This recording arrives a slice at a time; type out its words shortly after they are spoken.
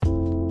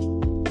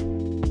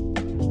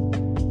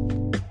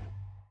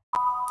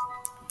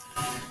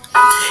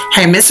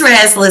Hey, Miss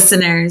Rez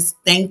listeners,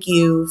 thank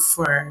you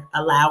for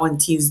allowing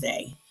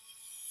Tuesday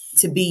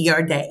to be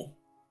your day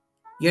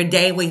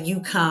when you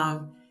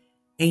come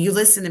and you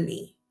listen to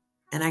me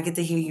and I get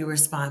to hear you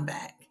respond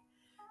back.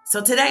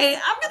 So today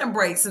I'm going to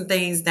break some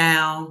things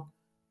down.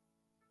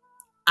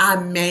 I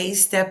may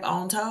step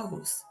on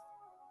toes,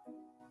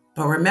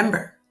 but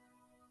remember,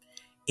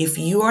 if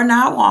you are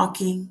not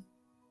walking,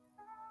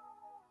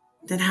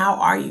 then how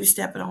are you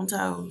stepping on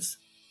toes?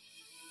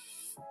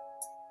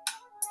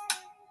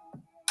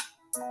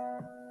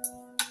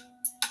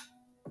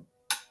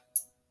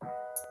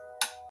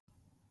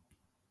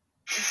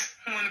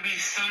 I want to be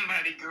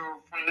somebody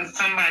girlfriend,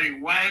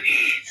 somebody wife,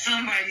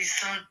 somebody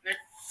something.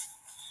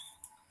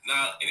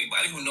 Now,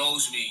 anybody who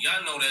knows me,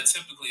 y'all know that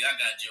typically I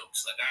got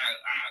jokes. Like I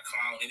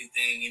clown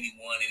anything,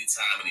 anyone,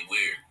 anytime,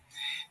 anywhere.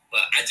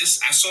 But I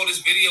saw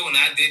this video and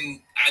I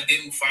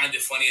didn't find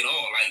it funny at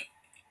all. Like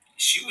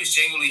she was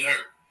genuinely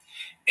hurt.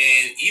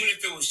 And even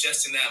if it was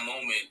just in that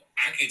moment,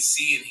 I could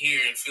see and hear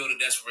and feel the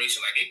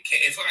desperation. Like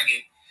it felt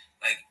like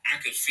I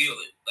could feel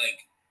it.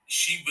 Like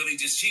she really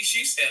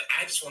she said,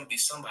 I just want to be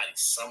somebody,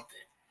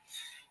 something.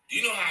 Do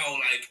you know how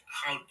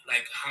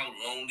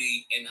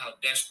lonely and how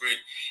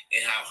desperate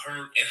and how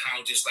hurt and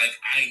how just like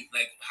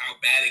how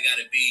bad it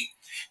gotta be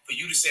for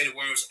you to say the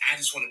words, I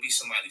just want to be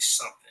somebody,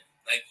 something.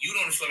 Like you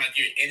don't feel like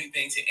you're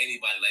anything to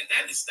anybody. Like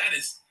that is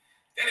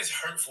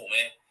hurtful,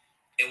 man.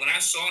 And when I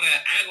saw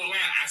that, I ain't gonna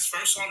lie, I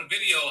first saw the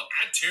video,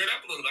 I teared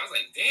up a little bit. I was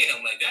like,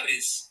 damn, like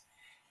that's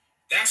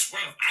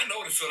rough. I know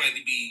what it feel like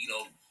to be,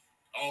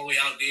 all the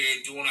way out there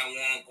doing what I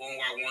want, going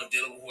where I want,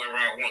 dealing with whoever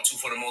I want to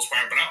for the most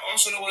part. But I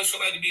also know what it feel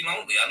like to be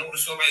lonely. I know what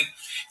it feel like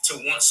to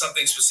want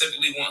something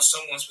specifically, want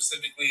someone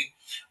specifically,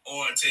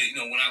 or to,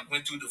 when I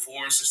went through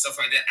divorce and stuff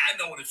like that, I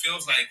know what it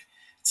feels like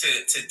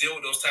to deal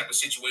with those type of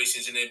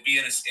situations and then be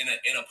in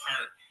a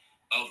part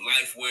of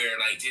life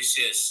where like this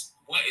just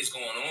what is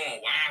going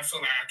on? Why I feel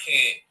like I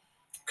can't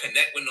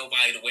connect with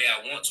nobody the way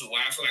I want to.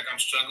 Why I feel like I'm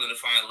struggling to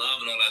find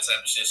love and all that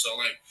type of shit. So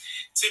like,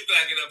 typically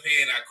I get up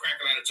here and I crack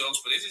a lot of jokes,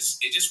 but it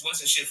just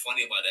wasn't shit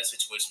funny about that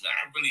situation.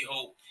 I really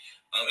hope,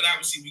 and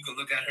obviously we can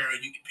look at her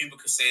and people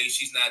could say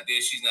she's not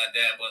this, she's not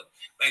that, but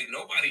like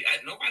nobody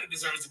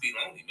deserves to be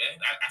lonely, man.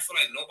 I feel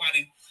like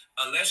nobody,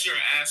 unless you're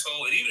an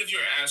asshole, and even if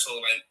you're an asshole,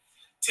 like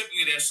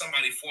typically there's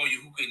somebody for you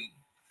who can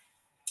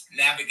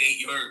navigate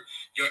your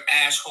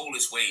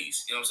assholeless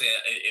ways. You know what I'm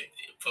saying?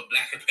 For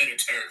lack of a better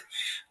term.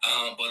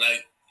 But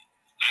like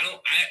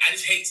I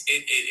just hate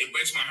it. It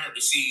breaks my heart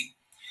to see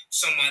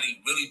somebody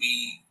really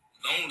be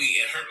lonely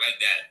and hurt like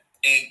that,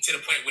 and to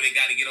the point where they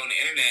got to get on the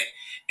internet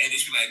and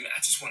just be like, man, I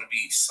just want to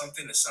be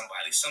something to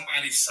somebody,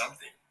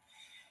 something.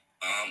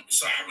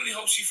 So I really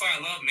hope she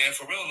find love, man,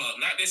 for real love.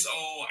 Not this,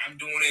 oh, I'm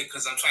doing it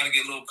because I'm trying to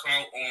get a little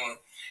clout on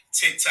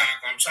TikTok.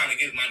 I'm trying to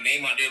get my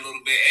name out there a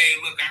little bit. Hey,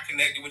 look, I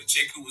connected with a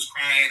chick who was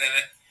crying.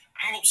 And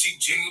I hope she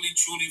genuinely,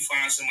 truly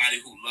finds somebody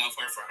who love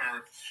her for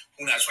her,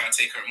 who not trying to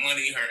take her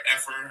money, her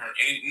effort,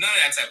 none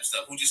of that type of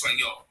stuff. Who just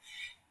like, yo,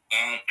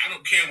 I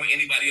don't care what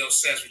anybody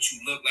else says, what you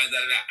look like,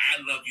 that.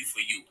 I love you for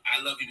you. I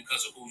love you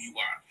because of who you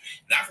are.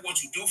 Not for what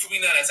you do for me,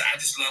 no, I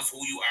just love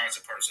who you are as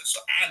a person.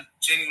 So I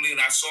genuinely,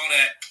 when I saw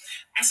that,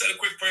 I said a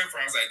quick prayer for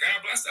her. I was like,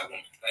 God bless that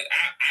woman. Like,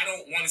 I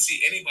don't want to see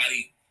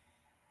anybody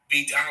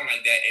be down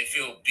like that and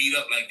feel beat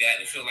up like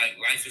that and feel like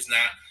life is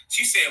not.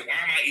 She said, why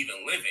am I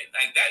even living?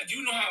 Like that,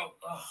 you know how,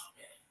 oh,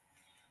 man.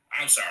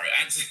 I'm sorry.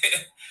 I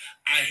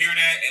hear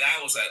that and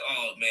I was like,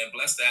 oh, man,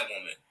 bless that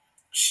woman.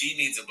 She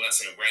needs a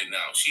blessing right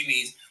now. She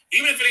needs,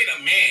 even if it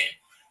ain't a man,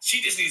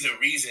 she just needs a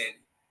reason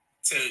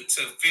to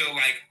feel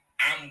like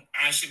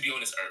I should be on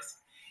this earth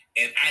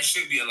and I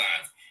should be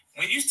alive.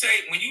 When you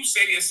say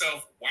to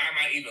yourself, why am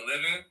I even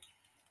living?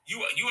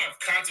 You are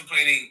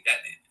contemplating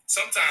that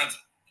sometimes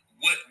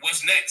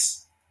what's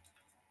next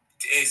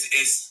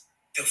is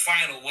the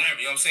final whatever.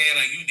 You know what I'm saying?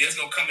 Like there's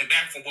no coming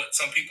back from what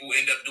some people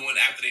end up doing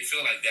after they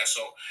feel like that.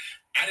 So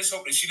I just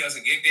hope that she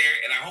doesn't get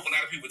there, and I hope a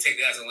lot of people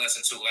take that as a lesson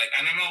too. Like,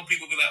 and I know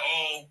people be like,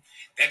 "Oh,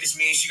 that just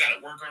means she got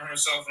to work on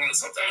herself." And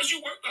sometimes you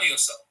work on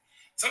yourself.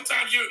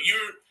 Sometimes you're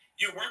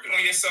working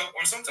on yourself,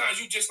 or sometimes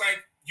you just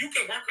like you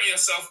can work on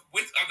yourself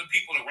with other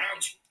people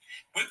around you,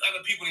 with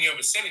other people in your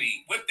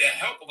vicinity, with the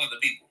help of other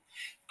people.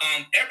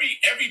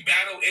 Every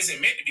battle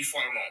isn't meant to be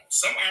fought alone.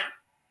 Some are.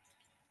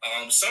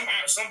 Some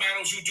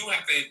battles you do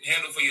have to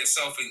handle for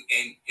yourself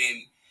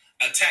and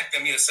attack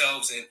them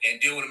yourselves and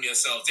deal with them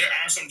yourselves. There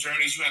are some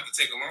journeys you have to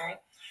take alone,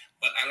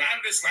 but a lot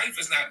of this life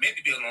is not meant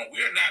to be alone.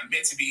 We're not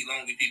meant to be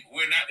lonely people.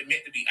 We're not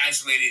meant to be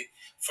isolated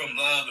from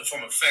love and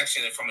from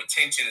affection and from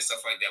attention and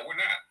stuff like that. We're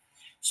not.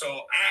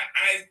 So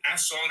I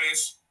saw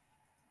this,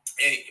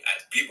 and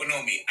people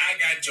know me. I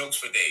got jokes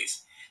for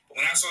days.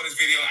 But when I saw this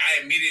video,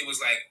 I immediately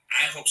was like,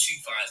 I hope she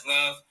finds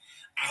love.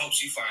 I hope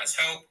she finds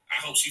help. I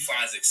hope she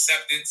finds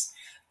acceptance.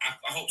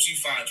 I hope she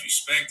finds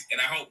respect, and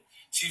I hope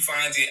she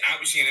finds it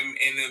obviously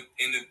in the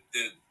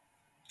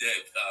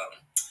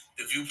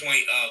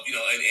viewpoint of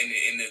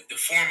in the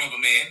form of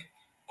a man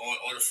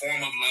or the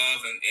form of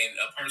love and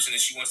a person that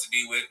she wants to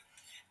be with,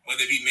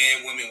 whether it be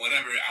man, woman,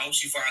 whatever. I hope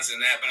she finds it in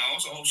that, but I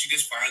also hope she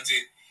just finds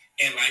it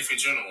in life in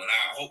general. And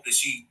I hope that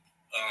she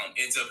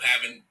ends up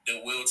having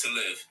the will to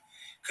live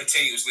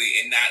continuously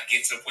and not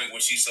get to the point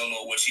where she's so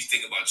low where she's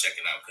thinking about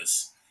checking out.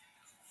 Because,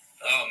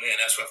 oh man,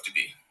 that's rough to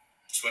be.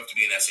 It's rough to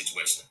be in that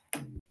situation.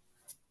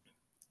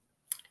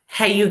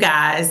 Hey, you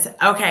guys.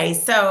 Okay,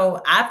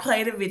 so I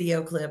played a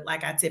video clip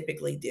like I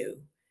typically do,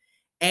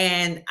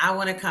 and I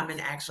want to come and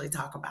actually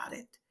talk about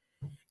it.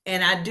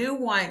 And I do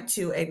want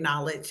to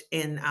acknowledge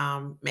and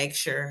make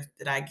sure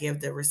that I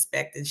give the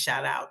respect and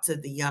shout out to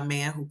the young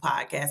man who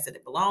podcasted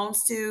it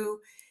belongs to.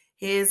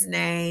 His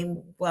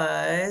name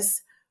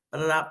was his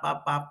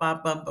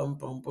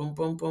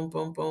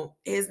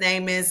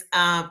name is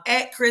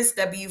at Chris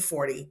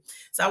W40.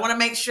 So I want to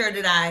make sure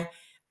that I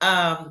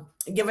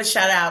give a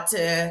shout out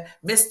to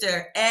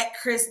Mr. at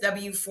Chris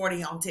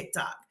W40 on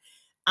TikTok.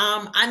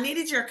 I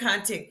needed your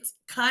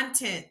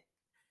content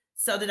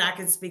so that I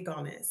can speak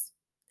on this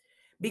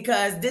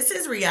because this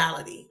is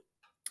reality.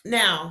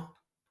 Now,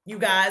 you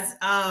guys,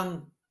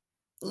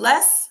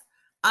 let's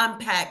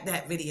unpack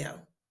that video.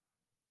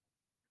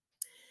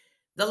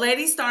 The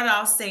lady started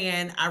off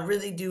saying, I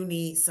really do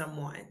need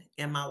someone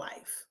in my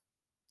life.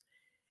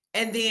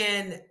 And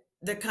then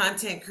the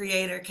content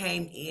creator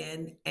came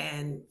in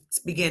and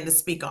began to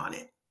speak on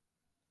it.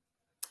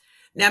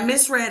 Now,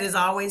 Miss Red is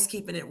always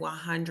keeping it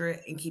 100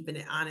 and keeping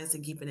it honest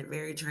and keeping it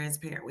very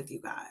transparent with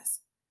you guys.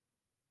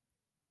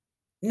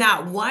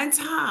 Not one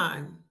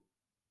time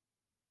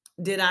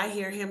did I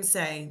hear him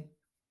say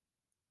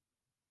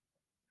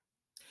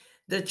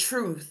the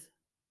truth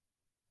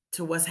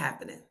to what's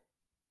happening.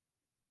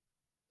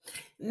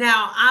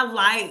 Now, I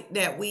like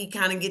that we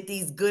kind of get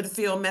these good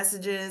feel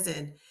messages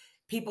and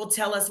people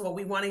tell us what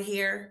we want to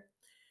hear.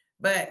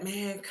 But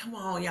man, come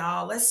on,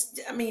 y'all.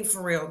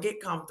 For real, get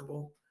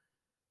comfortable.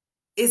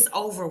 It's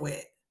over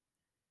with.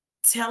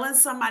 Telling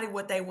somebody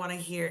what they want to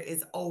hear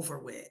is over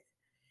with.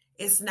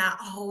 It's not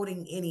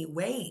holding any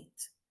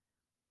weight.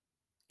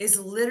 It's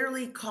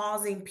literally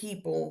causing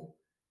people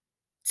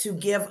to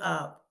give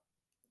up,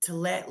 to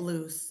let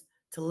loose,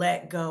 to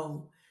let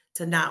go,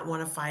 to not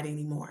want to fight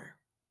anymore.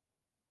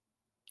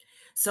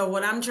 So,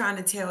 what I'm trying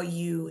to tell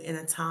you in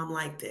a time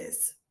like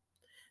this,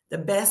 the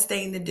best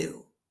thing to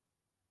do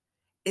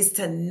is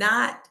to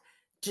not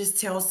just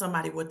tell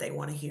somebody what they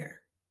want to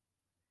hear.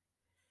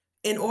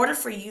 In order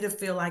for you to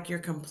feel like you're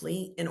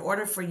complete, in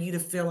order for you to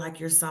feel like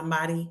you're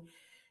somebody,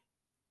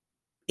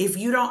 if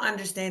you don't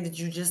understand that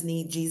you just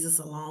need Jesus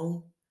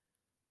alone,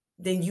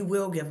 then you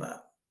will give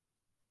up.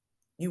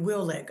 You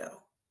will let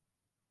go.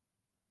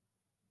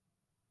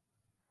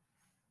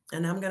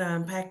 And I'm going to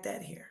unpack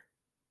that here.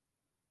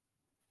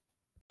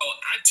 Oh,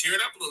 I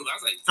teared up a little bit. I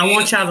was like, I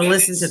want y'all to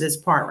listen to this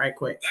part right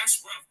quick. That's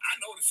rough. I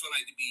know what it feels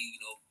like to be,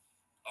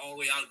 all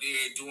the way out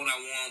there doing what I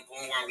want,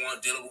 going where I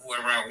want, dealing with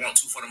whoever I want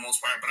to for the most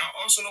part. But I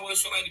also know what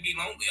it feels like to be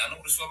lonely. I know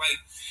what it feels like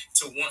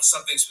to want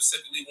something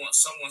specifically, want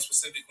someone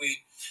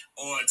specifically,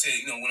 or to,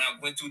 when I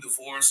went through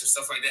divorce and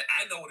stuff like that.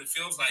 I know what it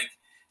feels like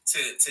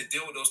to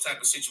deal with those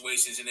type of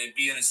situations and then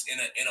be in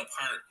a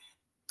part.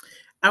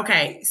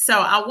 Okay,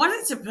 so I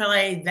wanted to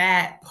play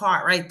that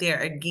part right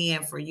there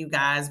again for you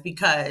guys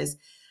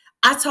because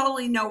I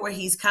totally know where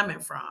he's coming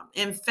from.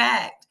 In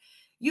fact,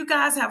 you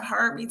guys have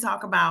heard me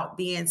talk about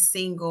being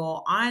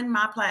single on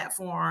my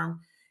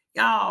platform,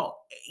 y'all,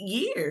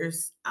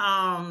 years.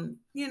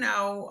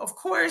 Of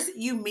course,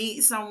 you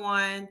meet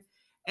someone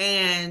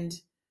and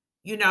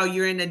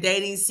you're in the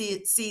dating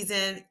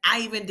season.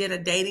 I even did a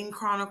dating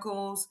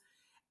chronicles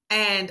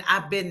and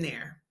I've been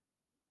there.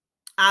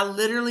 I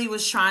literally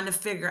was trying to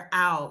figure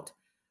out,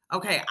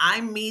 okay,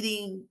 I'm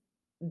meeting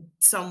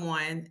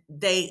someone,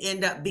 they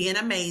end up being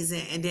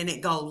amazing, and then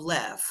it go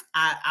left.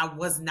 I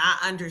was not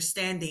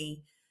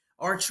understanding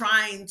or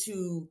trying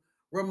to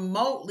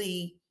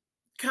remotely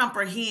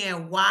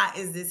comprehend why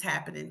is this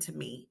happening to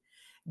me.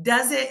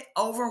 Does it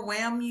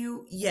overwhelm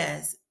you?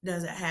 Yes.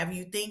 Does it have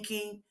you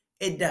thinking?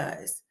 It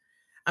does.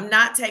 I'm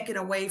not taking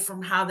away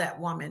from how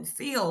that woman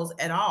feels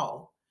at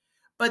all,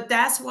 but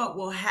that's what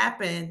will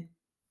happen.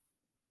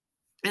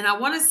 And I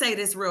want to say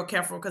this real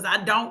careful because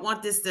I don't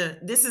want this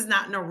is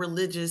not no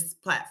religious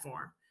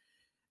platform.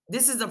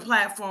 This is a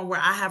platform where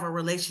I have a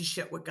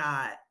relationship with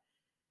God.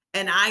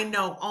 And I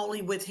know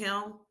only with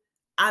him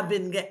I've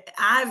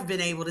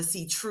been able to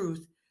see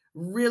truth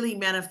really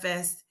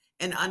manifest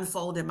and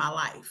unfold in my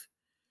life.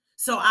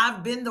 So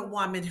I've been the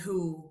woman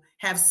who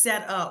have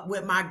set up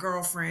with my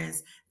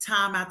girlfriends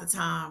time after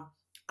time,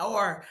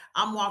 or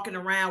I'm walking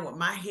around with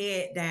my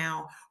head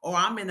down, or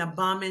I'm in a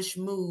bummish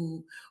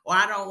mood, or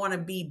I don't want to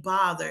be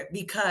bothered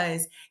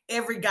because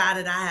every guy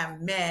that I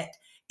have met,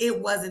 it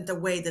wasn't the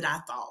way that I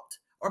thought.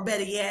 Or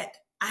better yet,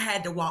 I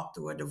had to walk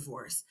through a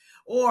divorce,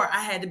 or I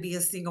had to be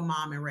a single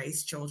mom and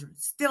raise children,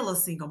 still a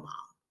single mom,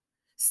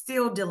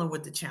 still dealing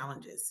with the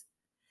challenges.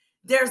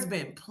 There's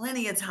been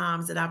plenty of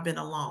times that I've been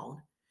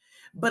alone.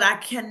 But I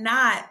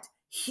cannot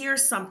hear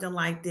something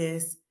like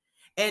this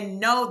and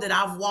know that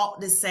I've walked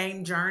the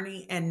same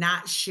journey and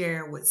not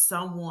share with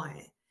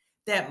someone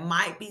that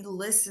might be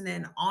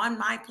listening on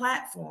my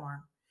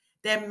platform,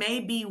 that may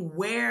be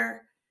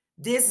where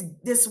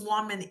this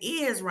woman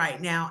is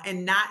right now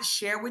and not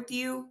share with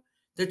you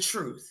the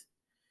truth.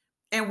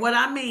 And what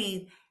I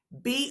mean,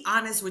 be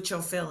honest with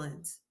your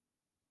feelings.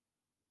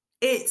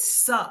 It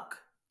suck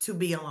to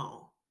be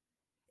alone.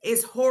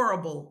 It's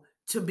horrible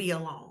to be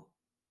alone.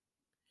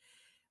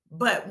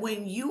 But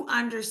when you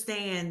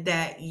understand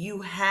that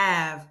you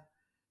have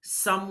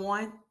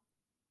someone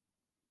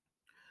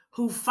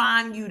who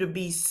find you to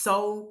be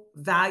so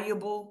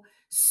valuable,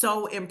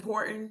 so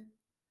important,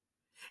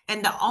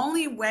 and the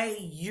only way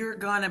you're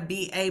going to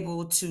be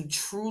able to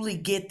truly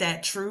get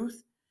that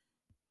truth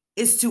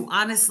is to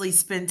honestly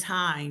spend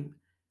time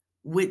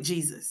with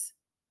Jesus.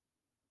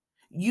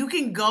 You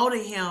can go to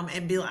him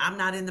and be like, I'm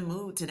not in the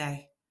mood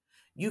today.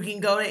 You can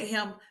go to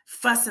him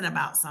fussing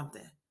about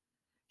something.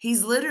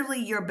 He's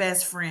literally your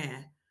best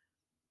friend.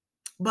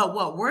 But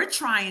what we're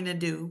trying to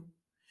do,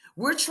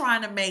 we're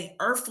trying to make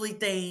earthly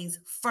things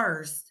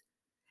first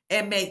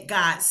and make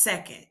God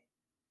second.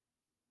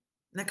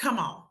 Now come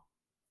on.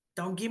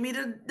 Don't give me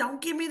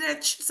the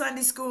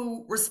Sunday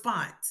school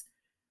response.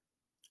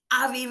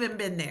 I've even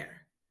been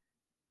there.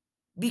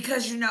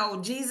 Because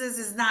Jesus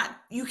is not,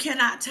 you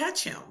cannot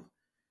touch him.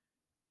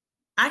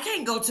 I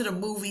can't go to the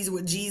movies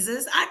with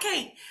Jesus. I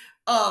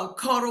can't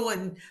cuddle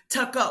and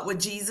tuck up with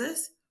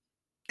Jesus.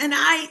 And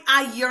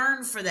I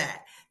yearn for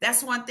that.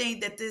 That's one thing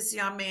that this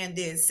young man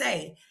did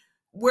say.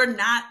 We're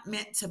not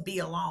meant to be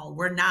alone.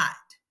 We're not.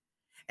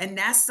 And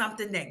that's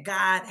something that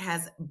God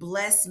has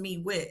blessed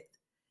me with.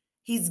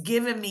 He's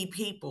given me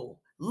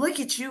people. Look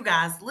at you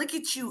guys. Look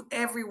at you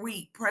every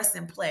week, press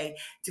and play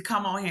to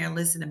come on here and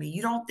listen to me.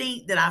 You don't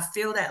think that I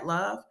feel that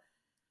love?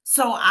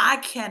 So I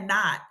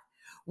cannot,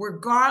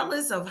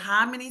 regardless of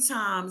how many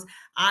times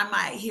I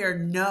might hear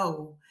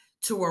no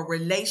to a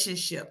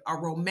relationship, a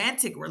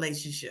romantic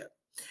relationship,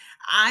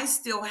 I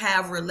still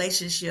have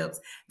relationships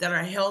that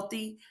are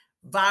healthy,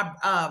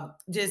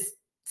 just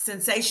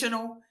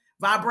sensational,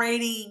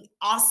 vibrating,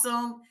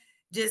 awesome,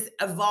 just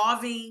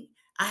evolving.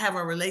 I have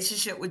a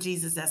relationship with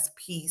Jesus that's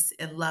peace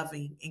and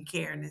loving and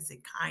careness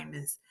and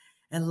kindness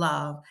and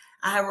love.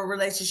 I have a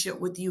relationship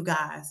with you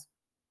guys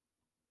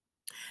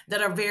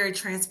that are very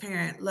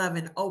transparent,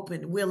 loving,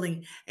 open,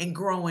 willing, and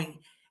growing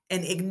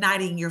and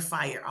igniting your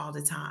fire all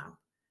the time.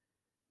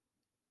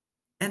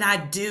 And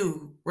I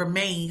do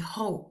remain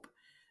hope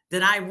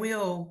that I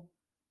will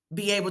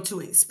be able to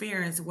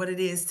experience what it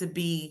is to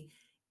be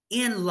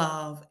in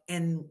love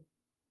and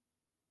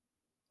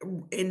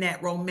in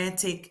that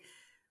romantic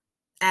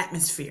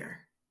atmosphere.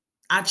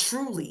 I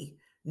truly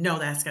know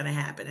that's going to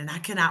happen, and I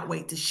cannot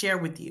wait to share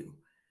with you.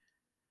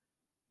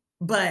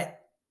 But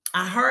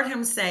I heard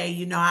him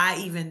say,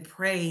 I even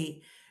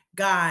prayed,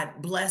 God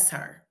bless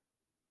her.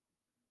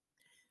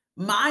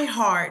 My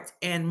heart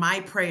and my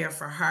prayer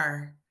for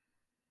her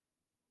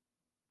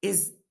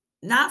is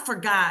not for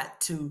God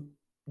to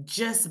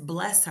just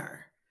bless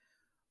her,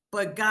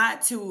 but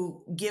God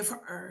to give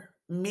her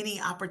many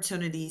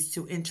opportunities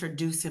to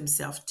introduce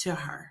himself to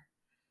her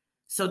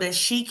so that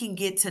she can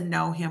get to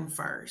know him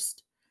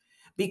first.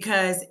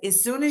 Because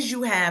as soon as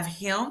you have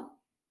him,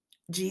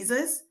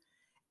 Jesus,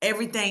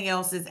 everything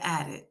else is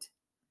added.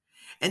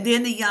 And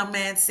then the young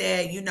man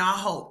said, I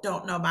hope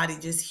don't nobody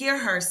just hear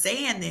her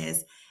saying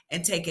this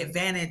and take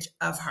advantage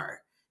of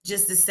her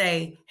just to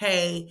say,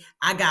 hey,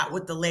 I got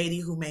with the lady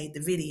who made the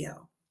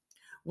video.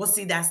 Well,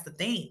 see, that's the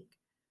thing.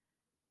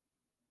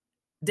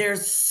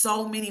 There's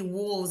so many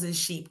wolves in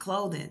sheep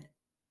clothing.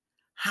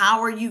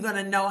 How are you going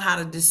to know how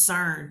to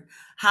discern?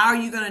 How are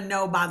you going to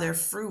know by their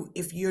fruit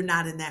if you're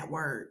not in that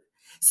word?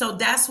 So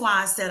that's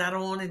why I said I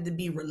don't want it to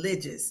be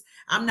religious.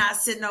 I'm not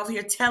sitting over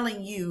here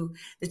telling you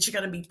that you're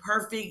going to be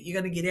perfect.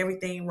 You're going to get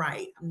everything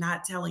right. I'm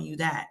not telling you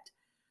that.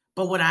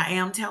 But what I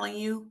am telling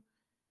you,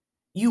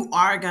 you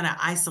are going to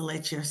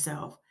isolate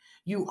yourself.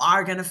 You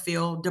are going to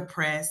feel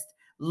depressed,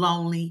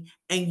 lonely,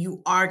 and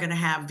you are going to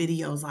have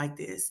videos like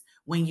this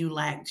when you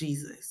lack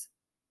Jesus.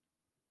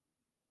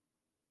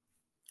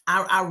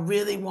 I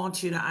really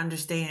want you to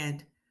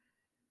understand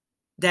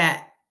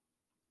that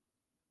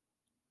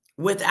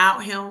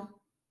without him,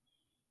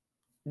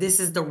 this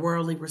is the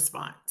worldly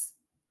response.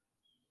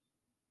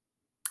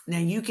 Now,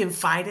 you can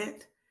fight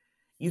it,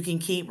 you can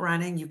keep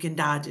running, you can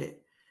dodge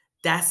it.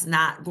 That's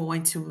not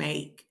going to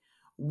make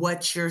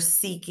what you're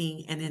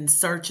seeking and in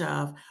search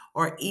of,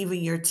 or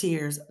even your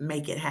tears,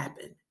 make it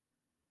happen.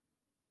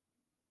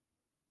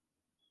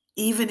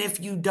 Even if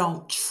you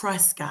don't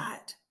trust God,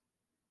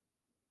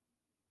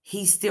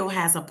 he still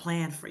has a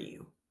plan for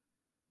you,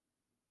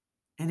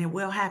 and it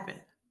will happen.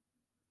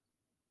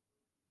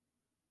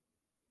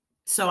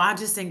 So I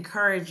just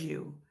encourage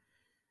you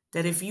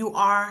that if you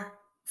are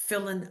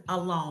feeling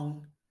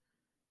alone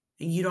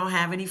and you don't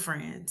have any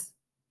friends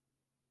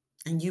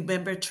and you've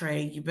been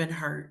betrayed, you've been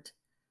hurt,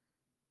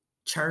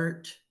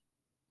 church,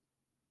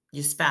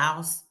 your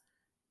spouse,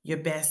 your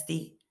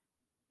bestie,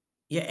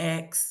 your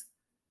ex,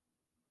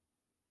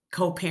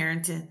 co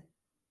parenting,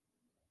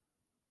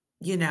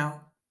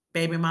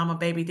 baby mama,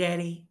 baby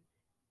daddy,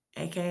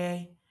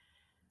 AKA,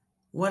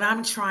 what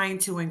I'm trying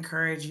to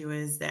encourage you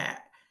is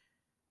that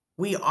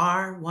We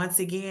are once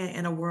again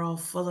in a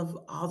world full of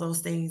all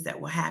those things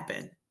that will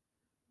happen.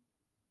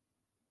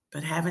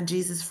 But having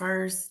Jesus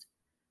first,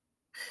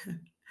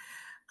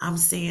 I'm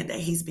seeing that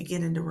he's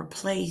beginning to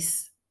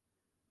replace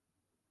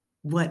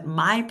what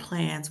my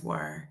plans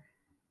were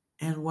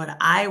and what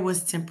I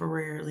was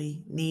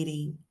temporarily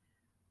needing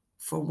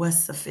for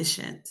what's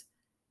sufficient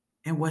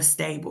and what's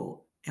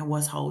stable and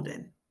what's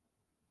holding.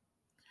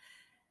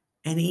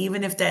 And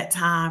even if that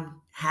time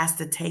has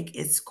to take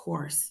its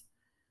course,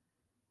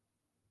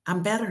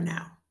 I'm better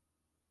now.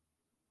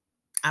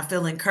 I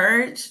feel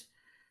encouraged.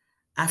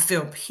 I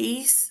feel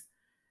peace.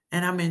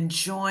 And I'm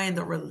enjoying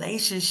the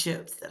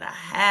relationships that I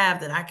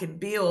have that I can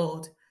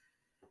build,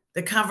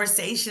 the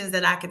conversations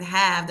that I can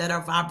have that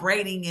are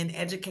vibrating and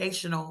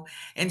educational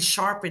and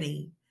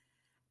sharpening.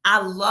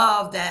 I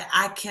love that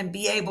I can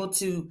be able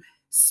to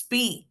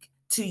speak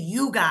to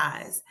you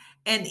guys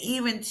and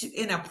even to,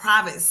 in a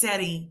private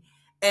setting,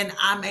 and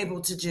I'm able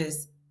to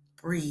just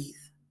breathe.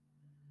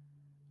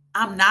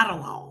 I'm not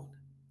alone.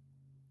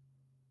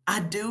 I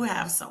do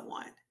have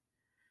someone.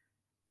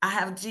 I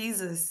have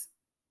Jesus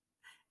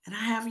and I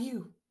have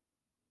you.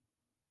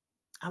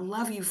 I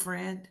love you,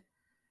 friend.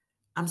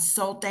 I'm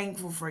so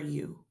thankful for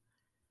you.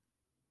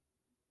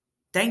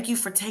 Thank you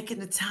for taking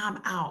the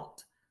time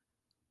out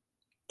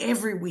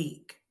every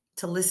week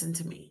to listen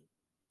to me.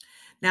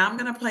 Now, I'm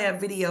going to play a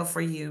video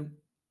for you,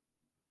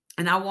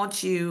 and I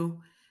want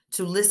you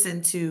to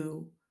listen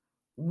to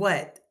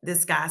what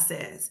this guy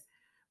says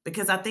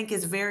because I think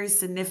it's very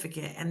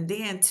significant. And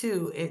then,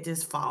 too, it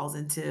just falls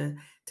into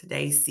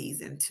today's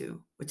season,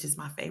 too, which is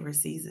my favorite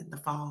season, the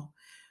fall.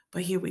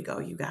 But here we go,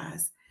 you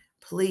guys.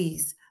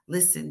 Please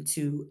listen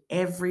to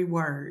every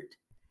word.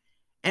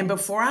 And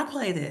before I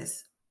play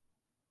this,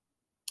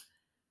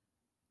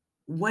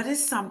 what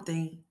is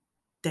something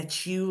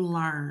that you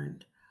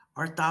learned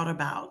or thought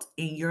about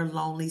in your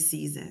lonely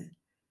season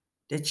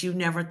that you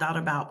never thought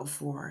about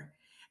before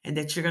and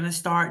that you're going to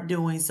start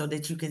doing so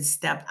that you can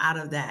step out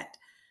of that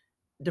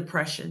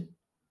depression,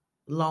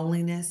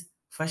 loneliness,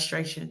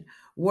 frustration?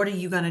 What are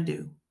you going to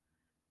do?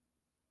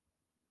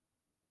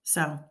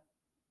 So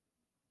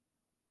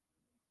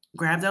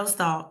grab those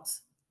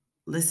thoughts,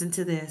 listen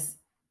to this,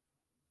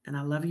 and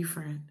I love you,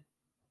 friend.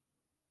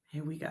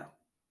 Here we go.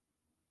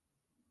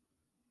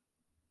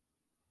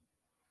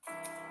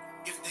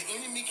 If the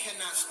enemy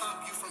cannot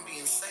stop you from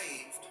being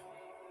saved,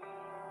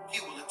 he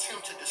will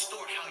attempt to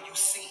distort how you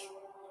see.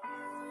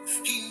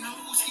 He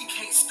knows he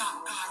can't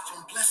stop God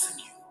from blessing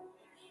you,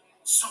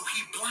 so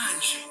he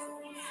blinds you.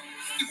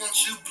 He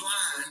wants you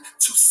blind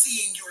to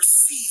seeing your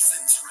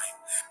seasons right.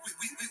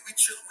 We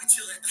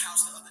chill at the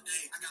house the other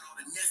day. I got all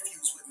the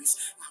nephews with me.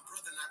 My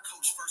brother and I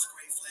coach first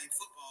grade flag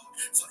football.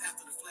 So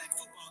after the flag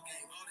football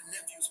game, all the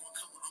nephews want to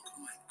come with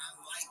Uncle Mike. I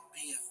like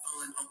being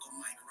fun, Uncle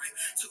Mike, right?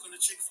 Took them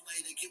to Chick-fil-A.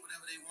 They get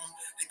whatever they want.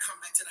 They come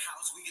back to the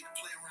house. We get to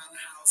play around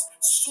the house.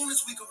 As soon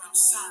as we go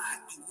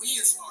outside, the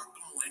wind start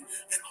blowing,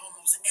 and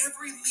almost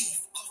every leaf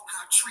off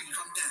our tree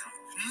come down.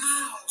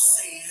 Miles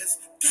says,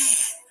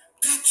 Dad,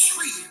 that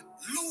tree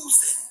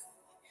losing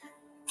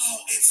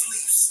all its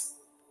leaves.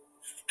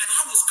 And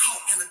I was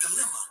caught in a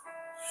dilemma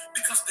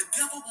because the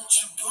devil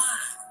wants you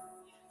blind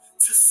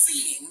to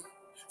seeing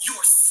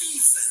your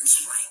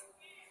seasons right.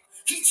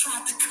 He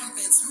tried to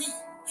convince me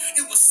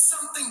it was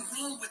something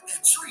wrong with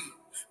that tree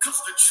because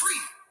the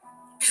tree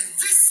in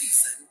this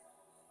season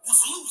was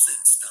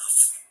losing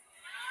stuff.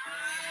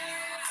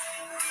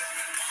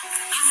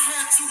 I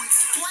had to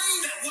explain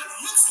that what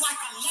looks like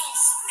a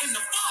loss in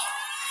the fall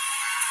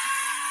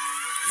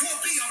will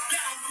be a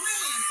better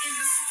win in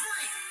the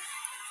spring.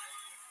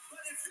 But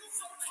if you're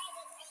so caught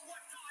up on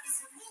what God is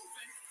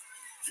removing,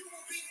 you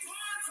will be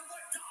blind to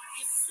what God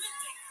is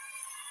sending.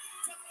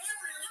 But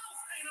every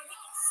loss ain't a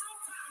loss.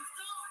 Sometimes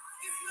God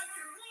is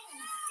making room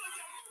for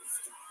your new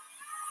start.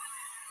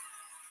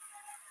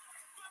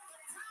 But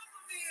the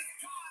problem is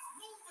God's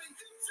moving,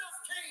 you just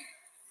can't.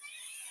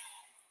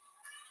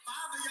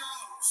 Five of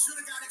y'all should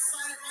have got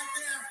excited right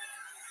there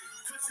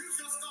because you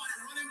just started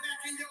running back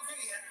in your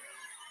head.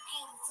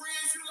 All the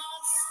friends you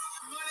lost,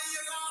 money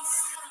you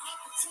lost, all the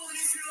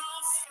opportunities you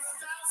lost, the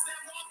spouse that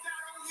walked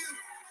out on you,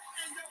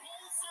 and your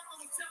whole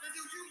circle was telling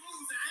you you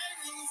losing. I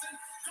ain't losing.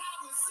 God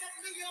will set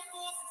me up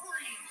for a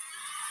spring.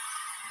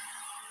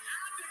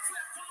 I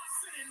declare God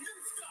sending new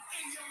stuff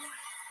in your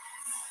life.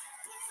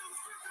 Put some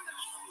scripture to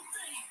all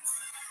things.